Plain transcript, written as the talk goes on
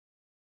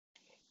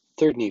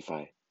3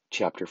 Nephi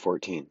chapter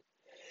 14.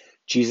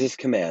 Jesus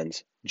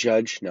commands,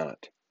 "Judge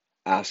not.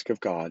 Ask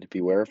of God,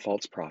 beware of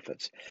false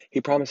prophets."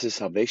 He promises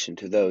salvation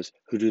to those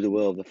who do the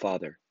will of the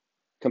Father.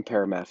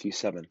 Compare Matthew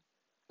 7,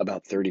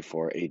 about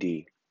 34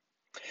 AD.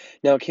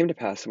 Now it came to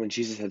pass that when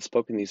Jesus had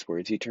spoken these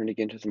words, he turned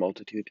again to the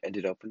multitude, and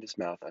did open his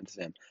mouth unto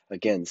them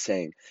again,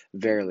 saying,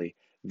 Verily,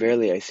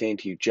 verily, I say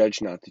unto you,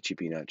 judge not, that ye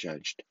be not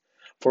judged.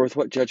 For with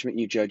what judgment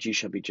ye judge, ye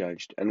shall be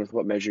judged, and with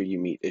what measure ye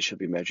mete, it shall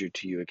be measured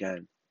to you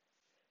again.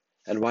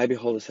 And why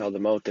beholdest thou the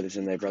mote that is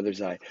in thy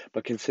brother's eye,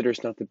 but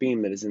considerest not the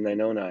beam that is in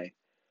thine own eye?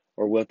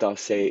 Or wilt thou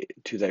say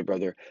to thy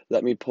brother,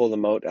 Let me pull the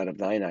mote out of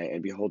thine eye,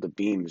 and behold, the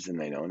beam is in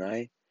thine own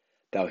eye?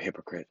 Thou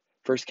hypocrite,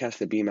 first cast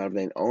the beam out of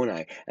thine own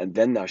eye, and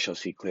then thou shalt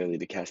see clearly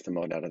to cast the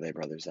mote out of thy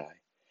brother's eye.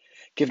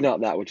 Give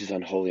not that which is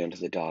unholy unto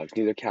the dogs,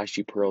 neither cast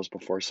ye pearls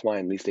before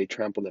swine, lest they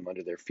trample them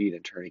under their feet,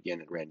 and turn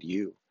again and rend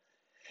you.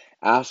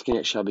 Ask, and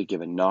it shall be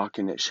given. Knock,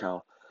 and it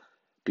shall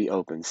be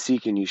opened.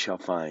 Seek, and ye shall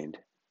find.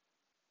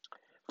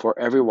 For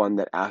every one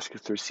that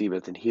asketh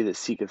receiveth, and he that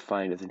seeketh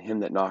findeth, and him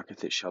that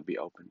knocketh it shall be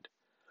opened.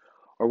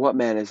 Or what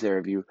man is there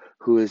of you,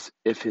 who is,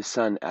 if his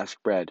son ask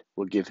bread,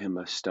 will give him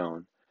a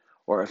stone?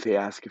 Or if he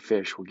ask a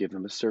fish, will give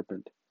him a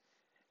serpent?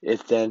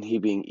 If then he,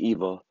 being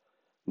evil,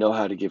 know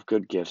how to give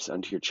good gifts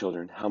unto your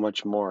children, how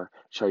much more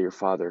shall your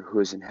Father,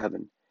 who is in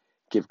heaven,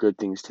 give good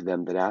things to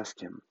them that ask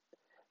him?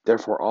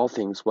 Therefore all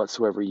things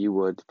whatsoever you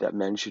would that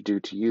men should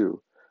do to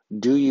you,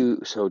 do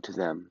you so to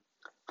them.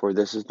 For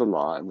this is the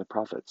law and the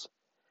prophets.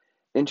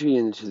 Enter ye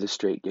into the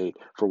strait gate,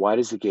 for wide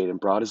is the gate, and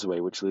broad is the way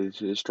which leadeth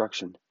to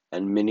destruction,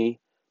 and many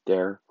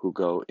there who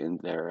go in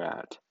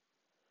thereat.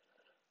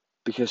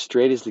 Because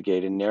strait is the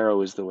gate, and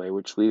narrow is the way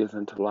which leadeth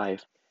unto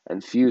life,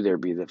 and few there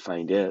be that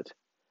find it.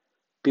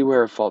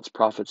 Beware of false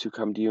prophets who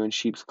come to you in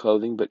sheep's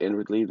clothing, but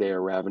inwardly they are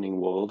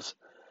ravening wolves.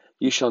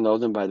 You shall know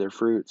them by their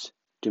fruits.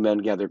 Do men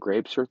gather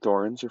grapes, or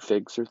thorns, or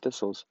figs, or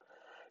thistles?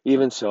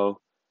 Even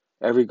so,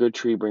 every good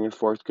tree bringeth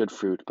forth good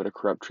fruit, but a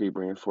corrupt tree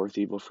bringeth forth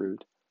evil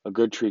fruit. A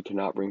good tree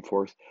cannot bring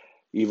forth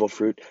evil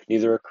fruit,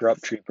 neither a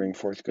corrupt tree bring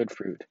forth good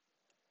fruit.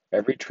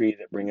 Every tree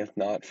that bringeth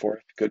not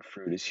forth good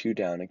fruit is hewed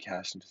down and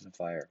cast into the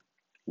fire.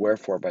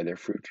 Wherefore by their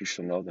fruit you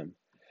shall know them.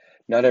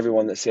 Not every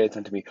one that saith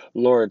unto me,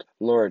 Lord,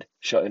 Lord,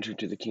 shall enter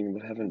into the kingdom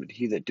of heaven, but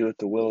he that doeth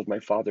the will of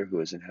my Father who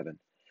is in heaven.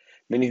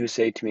 Many who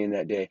say to me in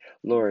that day,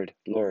 Lord,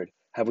 Lord,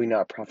 have we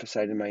not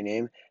prophesied in my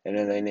name? And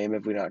in thy name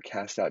have we not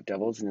cast out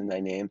devils? And in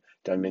thy name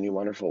done many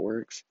wonderful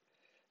works?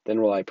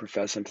 Then will I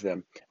profess unto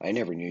them, I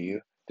never knew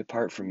you.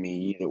 Depart from me,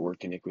 ye that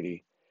work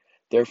iniquity.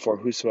 Therefore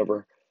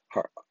whosoever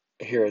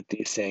heareth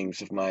these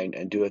sayings of mine,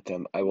 and doeth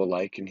them, I will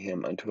liken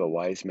him unto a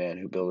wise man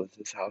who buildeth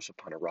his house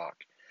upon a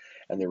rock.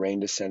 And the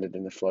rain descended,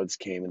 and the floods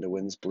came, and the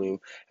winds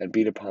blew, and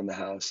beat upon the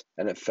house,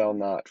 and it fell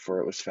not, for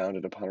it was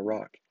founded upon a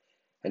rock.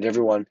 And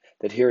every one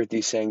that heareth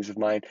these sayings of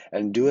mine,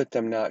 and doeth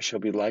them not, shall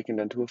be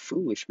likened unto a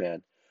foolish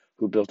man,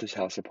 who built his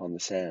house upon the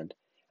sand.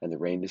 And the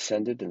rain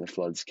descended, and the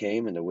floods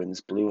came, and the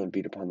winds blew, and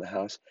beat upon the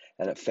house,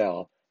 and it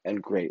fell, and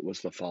great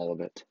was the fall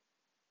of it.